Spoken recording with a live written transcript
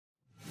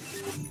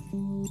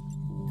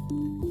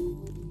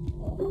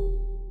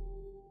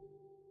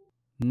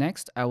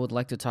Next, I would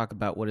like to talk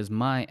about what is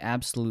my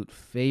absolute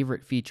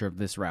favorite feature of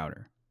this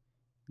router.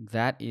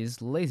 That is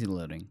lazy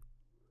loading.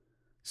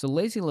 So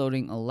lazy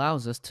loading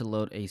allows us to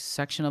load a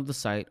section of the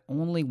site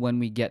only when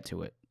we get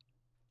to it.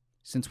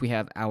 Since we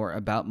have our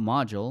About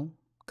module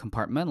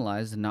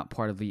compartmentalized and not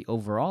part of the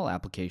overall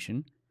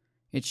application,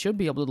 it should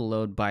be able to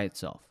load by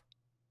itself.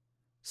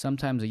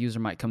 Sometimes a user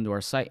might come to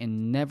our site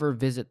and never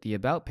visit the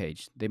About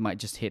page. They might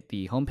just hit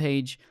the home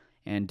page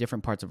and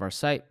different parts of our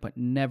site, but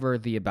never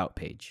the About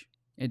page.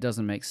 It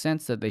doesn't make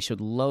sense that they should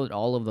load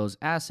all of those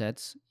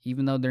assets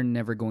even though they're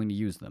never going to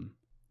use them.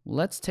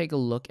 Let's take a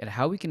look at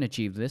how we can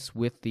achieve this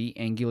with the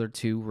Angular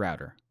 2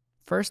 router.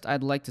 First,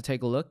 I'd like to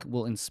take a look.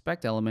 We'll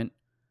inspect element.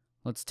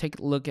 Let's take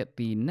a look at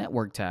the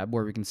network tab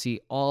where we can see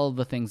all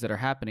the things that are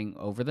happening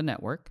over the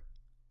network.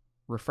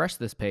 Refresh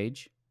this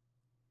page,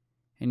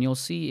 and you'll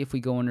see if we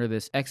go under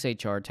this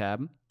XHR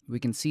tab, we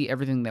can see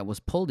everything that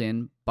was pulled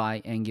in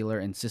by Angular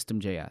and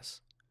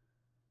System.js.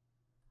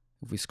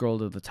 If we scroll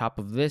to the top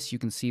of this, you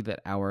can see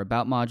that our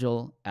About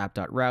module,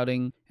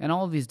 app.routing, and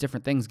all of these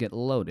different things get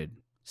loaded.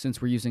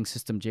 Since we're using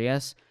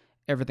System.js,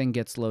 everything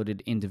gets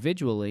loaded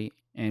individually,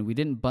 and we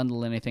didn't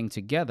bundle anything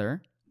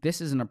together. This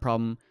isn't a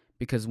problem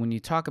because when you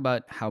talk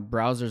about how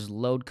browsers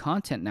load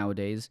content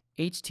nowadays,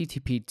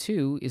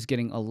 HTTP2 is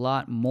getting a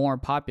lot more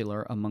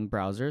popular among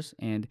browsers,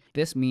 and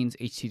this means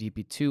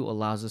HTTP2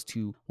 allows us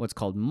to what's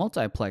called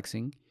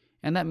multiplexing,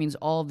 and that means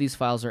all of these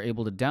files are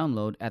able to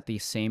download at the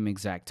same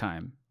exact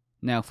time.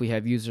 Now, if we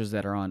have users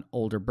that are on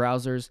older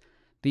browsers,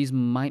 these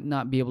might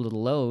not be able to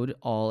load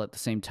all at the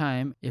same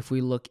time. If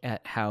we look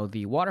at how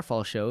the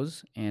waterfall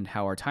shows and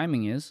how our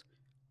timing is,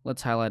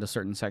 let's highlight a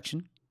certain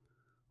section.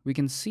 We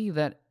can see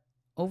that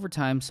over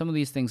time, some of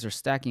these things are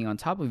stacking on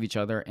top of each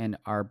other and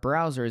our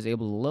browser is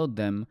able to load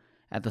them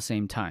at the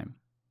same time.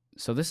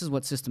 So this is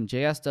what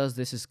System.js does.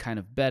 This is kind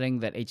of betting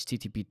that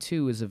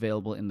HTTP2 is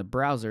available in the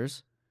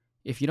browsers.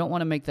 If you don't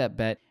want to make that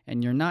bet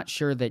and you're not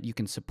sure that you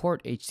can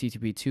support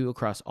HTTP2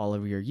 across all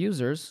of your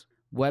users,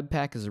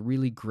 Webpack is a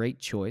really great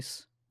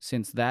choice,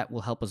 since that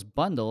will help us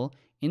bundle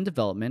in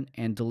development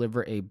and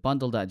deliver a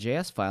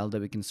bundle.js file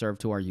that we can serve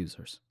to our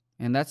users.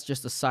 And that's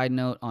just a side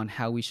note on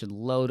how we should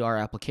load our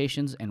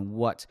applications and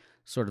what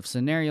sort of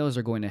scenarios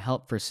are going to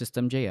help for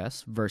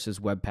System.js versus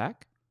Webpack.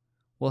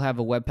 We'll have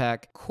a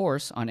Webpack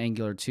course on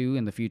Angular 2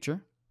 in the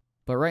future.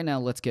 But right now,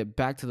 let's get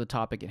back to the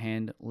topic at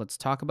hand. Let's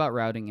talk about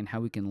routing and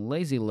how we can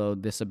lazy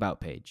load this About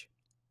page.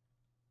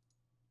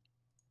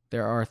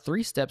 There are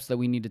 3 steps that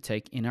we need to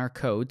take in our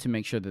code to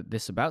make sure that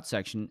this About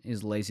section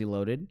is lazy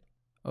loaded.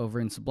 Over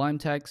in Sublime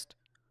Text,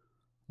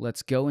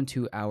 let's go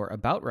into our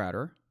About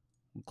router.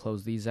 We'll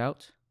close these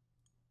out.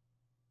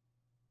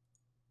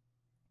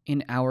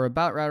 In our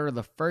About router,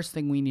 the first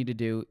thing we need to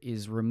do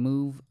is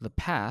remove the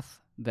path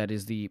that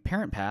is the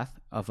parent path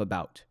of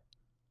About.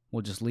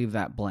 We'll just leave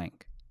that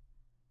blank.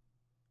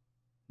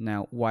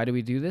 Now, why do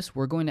we do this?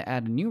 We're going to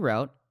add a new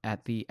route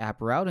at the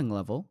app routing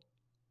level,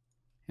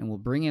 and we'll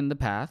bring in the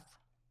path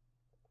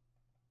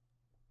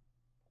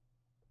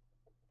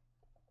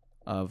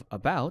of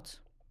About.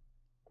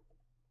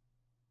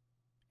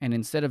 And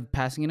instead of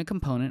passing in a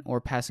component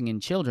or passing in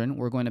children,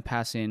 we're going to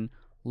pass in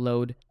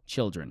load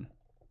children.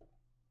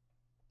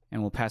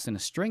 And we'll pass in a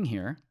string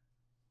here.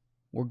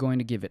 We're going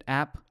to give it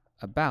app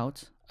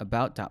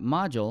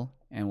about.module,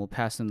 and we'll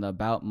pass in the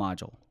About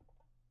module.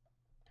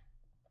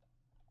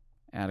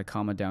 Add a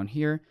comma down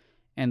here.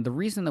 And the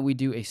reason that we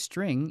do a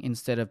string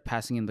instead of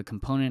passing in the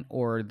component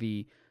or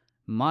the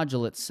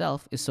module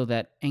itself is so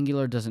that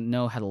Angular doesn't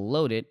know how to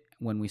load it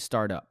when we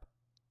start up.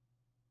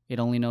 It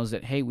only knows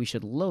that, hey, we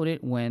should load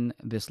it when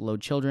this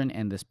load children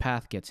and this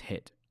path gets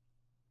hit.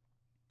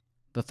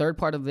 The third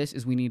part of this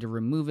is we need to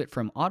remove it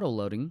from auto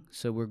loading.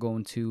 So we're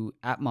going to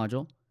app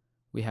module.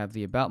 We have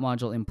the About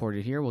module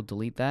imported here. We'll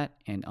delete that.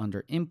 And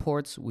under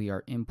imports, we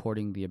are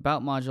importing the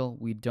About module.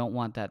 We don't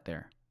want that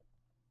there.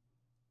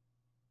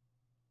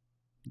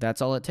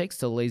 That's all it takes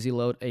to lazy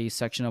load a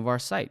section of our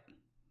site.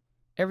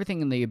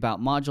 Everything in the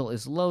About module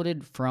is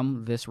loaded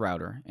from this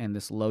router and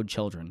this load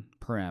children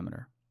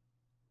parameter.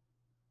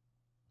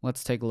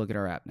 Let's take a look at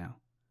our app now.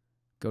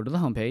 Go to the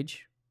home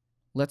page.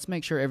 Let's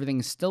make sure everything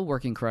is still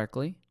working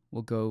correctly.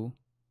 We'll go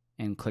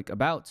and click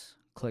About,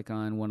 click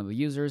on one of the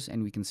users,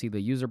 and we can see the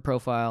user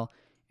profile,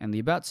 and the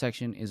About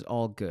section is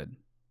all good.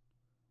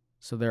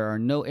 So there are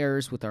no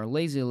errors with our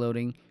lazy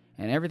loading,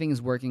 and everything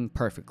is working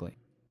perfectly.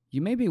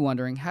 You may be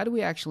wondering, how do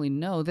we actually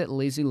know that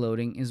lazy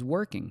loading is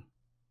working?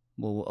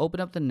 Well, we'll open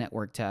up the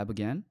network tab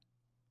again.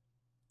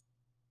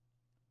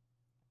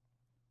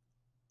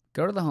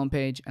 Go to the home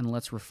page and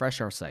let's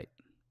refresh our site.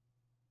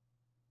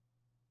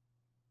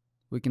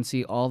 We can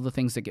see all the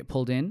things that get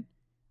pulled in.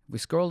 If we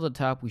scroll to the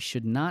top, we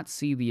should not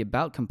see the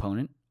About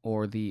component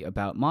or the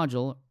About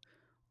module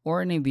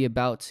or any of the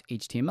About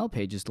HTML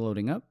pages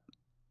loading up.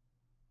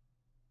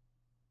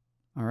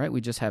 All right, we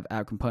just have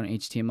app component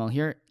HTML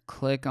here.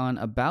 Click on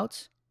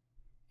About,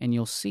 and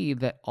you'll see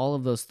that all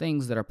of those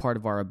things that are part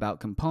of our About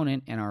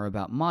component and our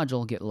About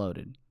module get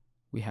loaded.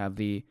 We have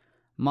the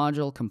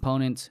module,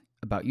 component,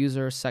 About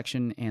user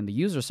section, and the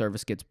user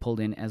service gets pulled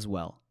in as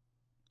well.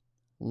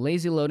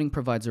 Lazy loading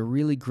provides a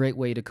really great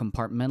way to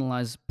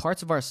compartmentalize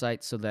parts of our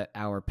site so that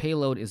our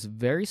payload is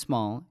very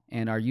small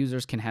and our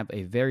users can have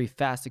a very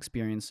fast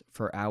experience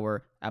for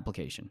our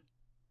application.